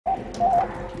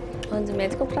London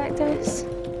medical practice.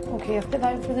 Okay, I've put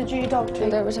that for the G doctor.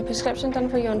 There was a prescription done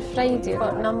for you on Friday. You've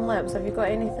got numb lips. Have you got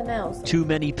anything else? Too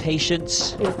many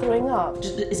patients. You're throwing up.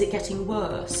 Is it getting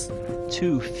worse?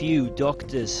 Too few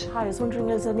doctors. Hi, I was wondering,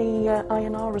 has any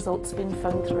INR results been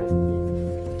phoned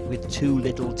through? With too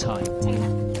little time.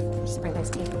 Just bring those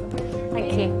teeth.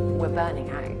 Thank you. We're burning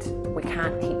out. We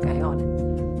can't keep going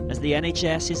on. As the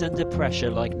NHS is under pressure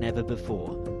like never before.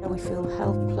 We feel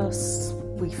helpless,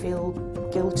 we feel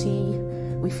guilty,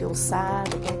 we feel sad.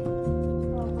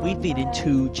 We've been in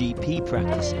 2 GP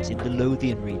practices in the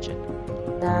Lothian region.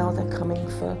 Now they're coming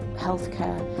for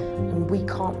healthcare and we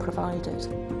can't provide it.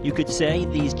 You could say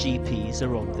these GPs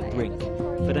are on the brink,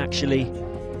 but actually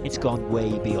it's gone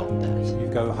way beyond that. You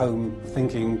go home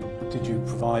thinking, did you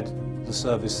provide the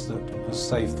service that was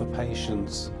safe for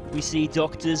patients? We see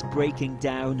doctors breaking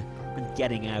down and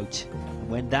getting out. And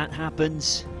when that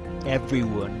happens,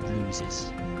 everyone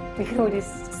loses. We can all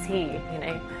just see, you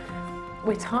know,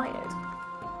 we're tired.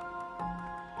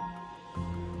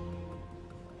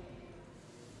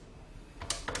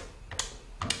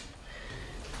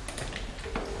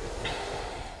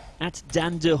 At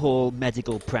Dander Hall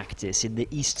Medical Practice in the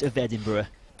east of Edinburgh.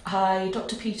 Hi,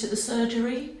 Dr. Pete at the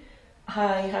surgery.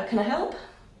 Hi, how can I help?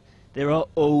 There are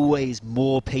always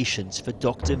more patients for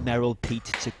Dr. Merrill Pete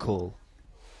to call.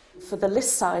 For the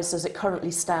list size as it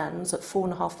currently stands at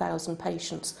 4,500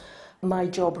 patients, my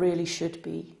job really should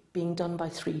be being done by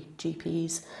 3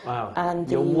 GPs. Wow. And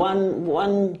you're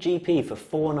one GP for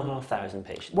 4,500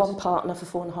 patients? One partner for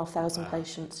 4,500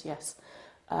 patients, yes.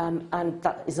 And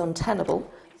that is untenable.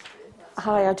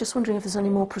 Hi, I'm just wondering if there's any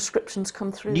more prescriptions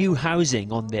come through. New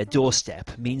housing on their doorstep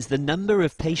means the number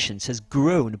of patients has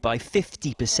grown by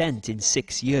 50% in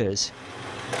 6 years.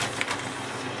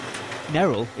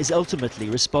 Merrill is ultimately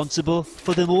responsible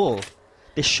for them all.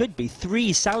 There should be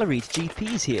 3 salaried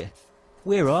GPs here.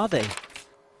 Where are they?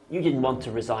 You didn't want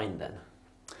to resign then?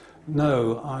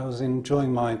 No, I was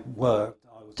enjoying my work.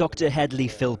 Dr. Hedley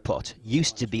Philpott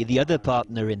used to be the other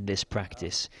partner in this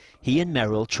practice. He and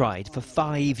Merrill tried for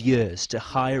 5 years to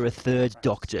hire a 3rd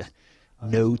doctor.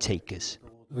 No takers.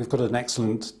 We've got an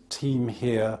excellent team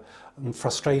here. I'm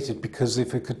frustrated because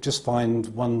if we could just find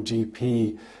one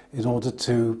GP in order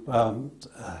to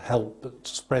help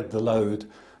spread the load,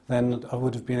 then I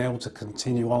would have been able to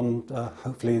continue on,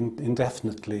 hopefully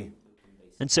indefinitely.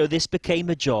 And so this became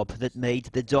a job that made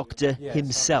the doctor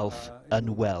himself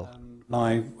unwell.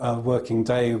 My working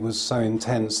day was so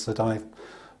intense that I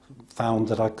found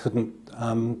that I couldn't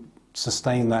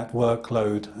sustain that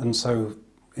workload, and so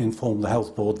informed the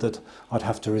health board that I'd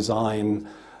have to resign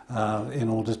in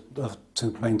order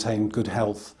to maintain good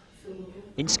health.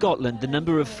 In Scotland, the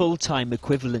number of full-time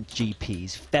equivalent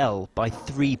GPs fell by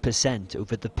 3%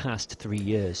 over the past 3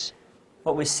 years.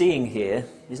 What we're seeing here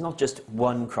is not just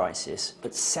one crisis,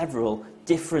 but several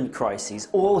different crises,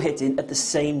 all hitting at the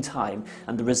same time,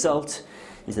 and the result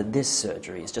is that this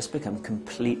surgery has just become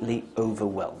completely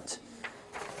overwhelmed.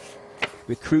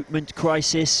 Recruitment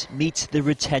crisis meets the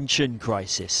retention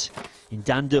crisis. In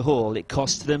Dander Hall, it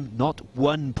cost them not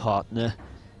 1 partner,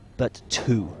 but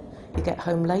 2. You get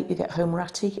home late, you get home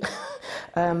ratty,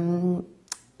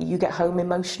 you get home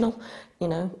emotional, you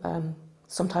know,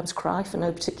 sometimes cry for no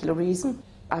particular reason.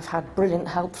 I've had brilliant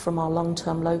help from our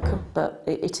long-term locum, but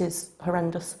it is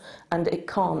horrendous and it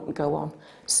can't go on.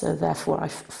 So therefore I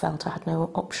felt I had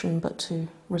no option but to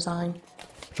resign.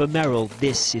 For Merrill,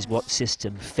 this is what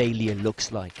system failure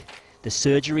looks like. The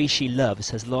surgery she loves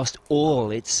has lost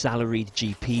all its salaried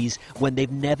GPs when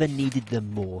they've never needed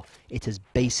them more. It has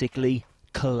basically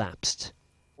collapsed.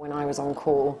 When I was on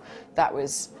call, that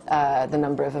was the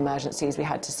number of emergencies we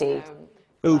had to see.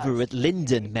 Over at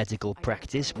Linden Medical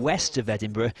Practice, west of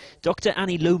Edinburgh, Dr.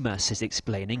 Annie Lomas is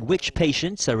explaining which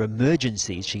patients are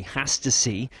emergencies she has to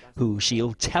see, who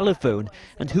she'll telephone,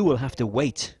 and who will have to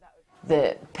wait.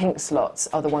 The pink slots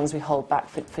are the ones we hold back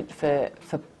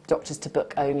for doctors to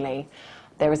book only.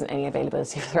 There isn't any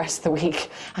availability for the rest of the week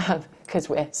because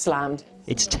we're slammed.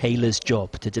 It's Taylor's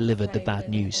job to deliver the bad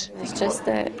news. It's just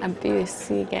the abuse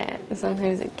you get.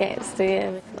 Sometimes it gets to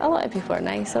you. A lot of people are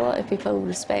nice, a lot of people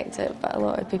respect it, but a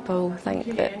lot of people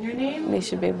think that they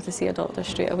should be able to see a doctor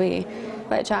straight away,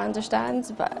 which I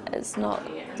understand, but it's not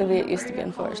the way it used to be,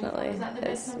 unfortunately.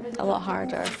 It's a lot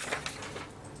harder.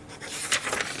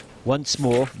 Once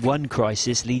more, one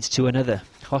crisis leads to another.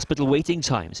 Hospital waiting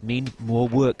times mean more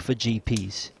work for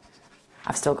GPs.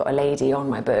 I've still got a lady on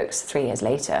my books 3 years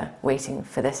later waiting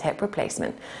for this hip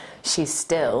replacement. She's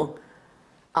still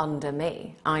under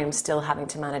me. I am still having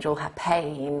to manage all her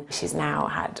pain. She's now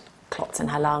had clots in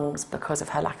her lungs because of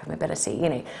her lack of mobility. You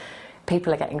know,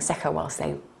 people are getting sicker whilst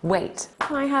they wait.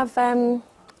 I have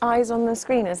eyes on the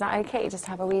screen? Is that okay? Just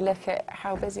have a wee look at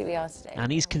how busy we are today.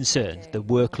 Annie's concerned the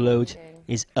workload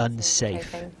is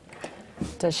unsafe.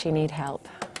 Does she need help?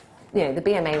 You know, the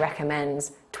BMA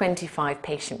recommends 25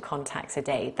 patient contacts a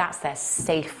day. That's their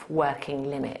safe working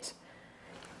limit.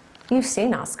 You've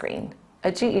seen our screen.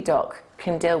 A duty doc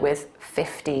can deal with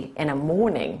 50 in a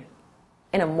morning.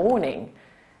 In a morning.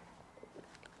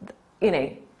 You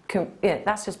know,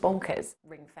 that's just bonkers.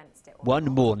 Ring-fenced it. One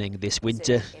morning this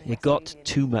winter, it got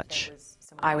too much.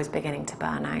 I was beginning to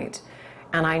burn out,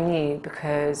 and I knew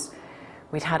because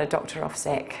we'd had a doctor off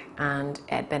sick and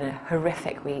it had been a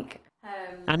horrific week.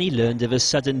 Annie learned of a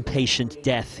sudden patient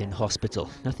death in hospital.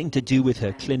 Nothing to do with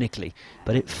her clinically,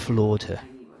 but it floored her.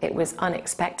 It was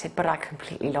unexpected, but I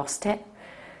completely lost it.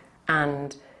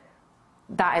 And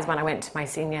that is when I went to my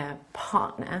senior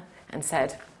partner and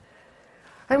said,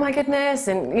 oh my goodness,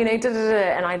 and you know,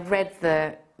 and I'd read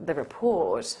the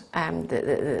report,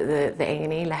 the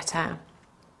A&E letter,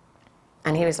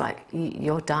 and he was like,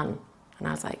 you're done. And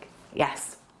I was like,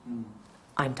 yes,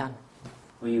 I'm done.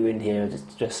 Were you in here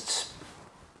just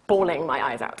bawling my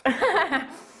eyes out?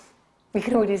 We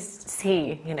can already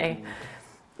see, you know,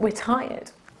 we're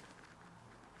tired.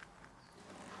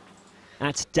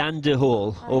 At Dander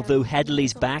Hall, although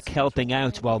Headley's back helping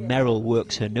out while Meryl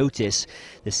works her notice,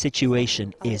 the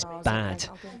situation is bad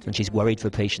and she's worried for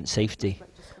patient safety.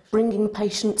 Bringing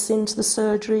patients into the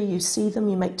surgery, you see them,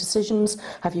 you make decisions.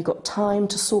 Have you got time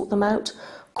to sort them out?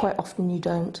 Quite often you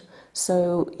don't.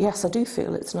 So yes, I do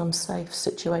feel it's an unsafe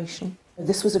situation.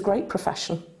 This was a great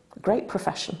profession, a great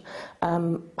profession.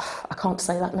 I can't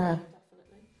say that now.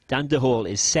 Dander Hall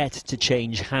is set to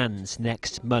change hands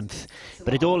next month,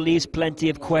 but it all leaves plenty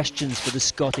of questions for the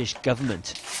Scottish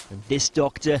Government, and this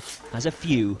doctor has a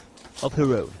few of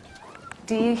her own.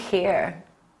 Do you hear?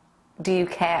 Do you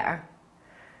care?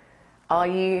 Are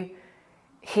you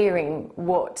hearing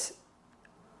what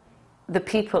the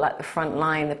people at the front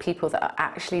line, the people that are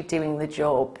actually doing the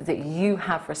job that you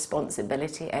have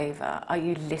responsibility over, are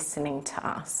you listening to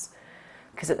us?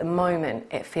 Because at the moment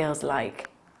it feels like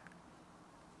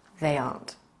they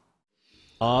aren't.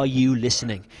 Are you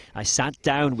listening? I sat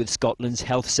down with Scotland's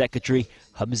Health Secretary,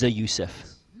 Humza Yousaf.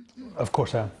 Of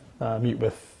course I meet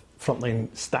with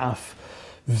frontline staff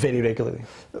very regularly.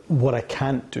 What I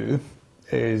can't do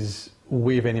is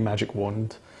wave any magic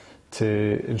wand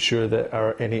to ensure that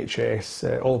our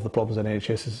NHS, all of the problems the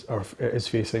NHS is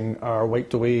facing are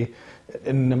wiped away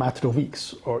in a matter of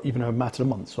weeks or even a matter of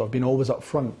months. So I've been always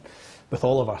upfront with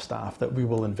all of our staff that we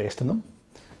will invest in them,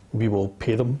 we will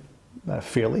pay them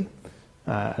fairly,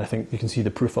 and I think you can see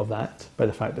the proof of that by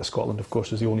the fact that Scotland, of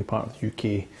course, is the only part of the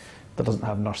UK that doesn't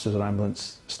have nurses or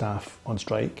ambulance staff on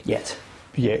strike.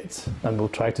 Yet, and we'll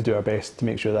try to do our best to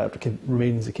make sure that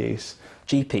remains the case.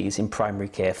 GPs in primary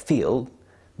care feel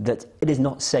that it is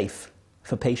not safe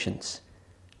for patients.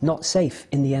 Not safe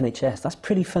in the NHS. That's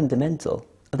pretty fundamental.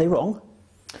 Are they wrong?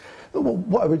 Well,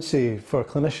 what I would say for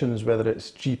clinicians, whether it's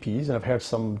GPs, and I've heard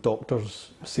some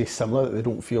doctors say similar, that they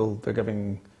don't feel they're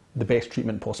giving the best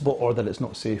treatment possible or that it's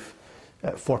not safe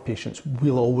for patients,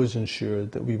 we'll always ensure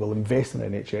that we will invest in the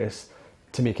NHS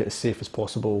to make it as safe as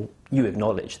possible. You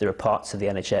acknowledge there are parts of the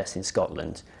NHS in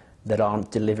Scotland that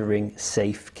aren't delivering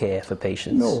safe care for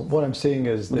patients. No, what I'm saying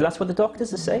is that... Well, that's what the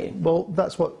doctors are saying. Well,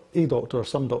 that's what a doctor or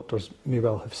some doctors may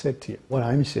well have said to you. What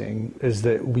I'm saying is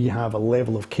that we have a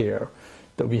level of care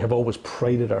that we have always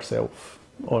prided ourselves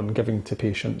on giving to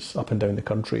patients up and down the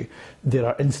country. There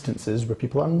are instances where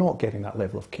people are not getting that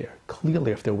level of care.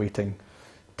 Clearly, if they're waiting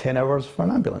 10 hours for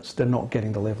an ambulance, they're not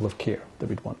getting the level of care that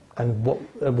we'd want. And what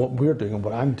we're doing and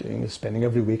what I'm doing is spending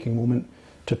every waking moment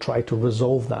to try to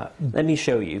resolve that. Let me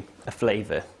show you a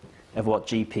flavour of what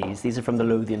GPs, these are from the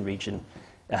Lothian region,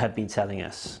 have been telling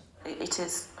us. It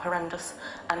is horrendous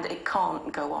and it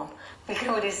can't go on. We can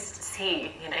already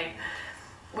see, you know,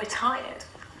 we're tired.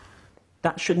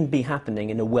 That shouldn't be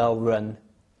happening in a well-run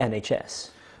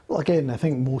NHS. Well, again, I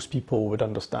think most people would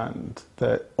understand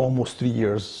that almost 3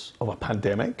 years of a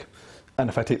pandemic, and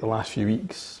if I take the last few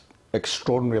weeks,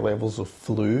 extraordinary levels of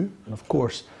flu, and of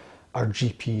course, our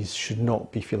GPs should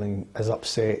not be feeling as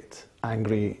upset,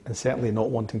 angry, and certainly not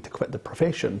wanting to quit the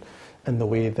profession in the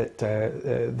way that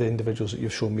the individuals that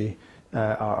you've shown me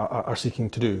are seeking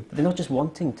to do. They're not just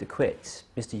wanting to quit,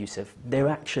 Mr Yousaf, they're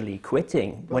actually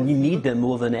quitting when you need them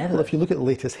more than ever. Well, if you look at the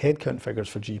latest headcount figures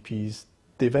for GPs,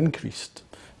 they've increased.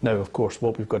 Now, of course,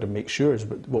 what we've got to make sure is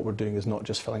what we're doing is not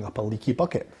just filling up a leaky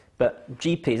bucket. But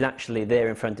GPs actually there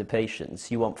in front of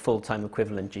patients, you want full-time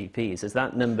equivalent GPs. Has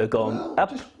that number gone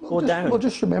up or down? Well,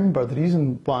 just remember, the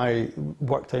reason why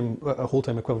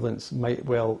whole-time equivalents might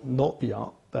well not be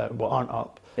up, aren't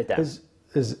up, is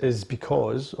is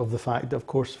because of the fact that, of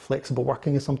course, flexible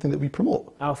working is something that we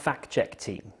promote. Our fact-check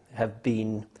team have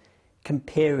been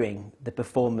comparing the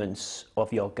performance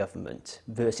of your government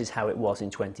versus how it was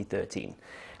in 2013.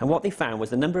 And what they found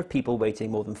was the number of people waiting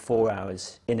more than 4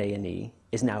 hours in A&E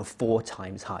is now 4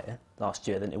 times higher last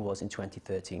year than it was in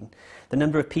 2013. The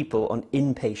number of people on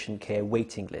inpatient care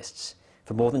waiting lists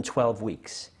for more than 12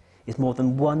 weeks is more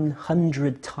than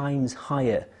 100 times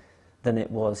higher than it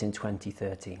was in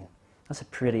 2013. That's a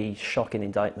pretty shocking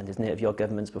indictment, isn't it, of your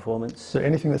government's performance? So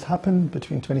anything that's happened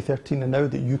between 2013 and now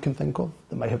that you can think of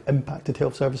that might have impacted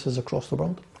health services across the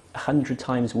world? 100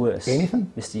 times worse. Anything?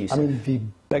 Mr. Youssef. I mean, the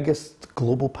biggest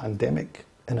global pandemic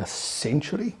in a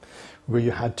century, where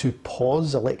you had to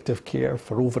pause elective care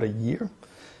for over a year.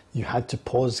 You had to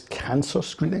pause cancer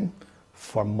screening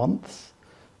for months.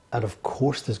 And of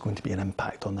course there's going to be an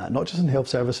impact on that, not just in health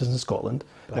services in Scotland,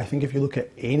 but I think if you look at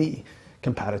any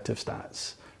comparative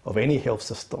stats of any health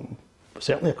system,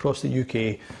 certainly across the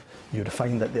UK, you'd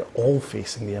find that they're all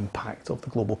facing the impact of the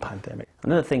global pandemic.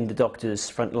 Another thing the doctors,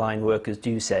 frontline workers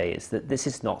do say is that this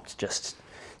is not just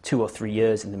 2 or 3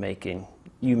 years in the making.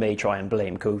 You may try and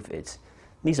blame COVID.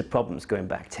 These are problems going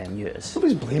back 10 years.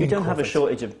 Nobody's blaming You don't COVID. have a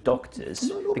shortage of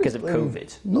doctors because of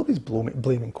COVID. Nobody's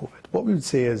blaming COVID. What we would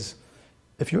say is,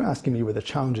 if you're asking me were there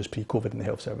challenges pre-COVID in the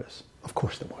health service, of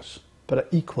course there was. But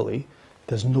equally,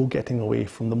 there's no getting away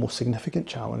from the most significant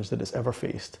challenge that it's ever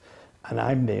faced. And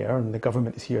I'm there, and the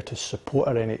government is here to support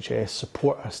our NHS,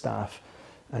 support our staff,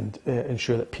 and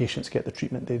ensure that patients get the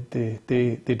treatment they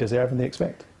deserve and they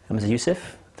expect. And Mr.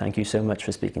 Youssef, thank you so much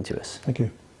for speaking to us. Thank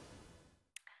you.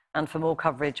 And for more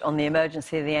coverage on the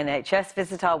emergency of the NHS,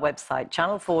 visit our website,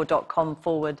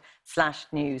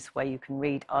 channel4.com/news, where you can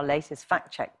read our latest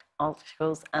fact-checked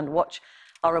articles and watch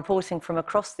our reporting from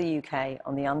across the UK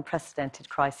on the unprecedented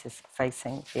crisis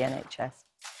facing the NHS.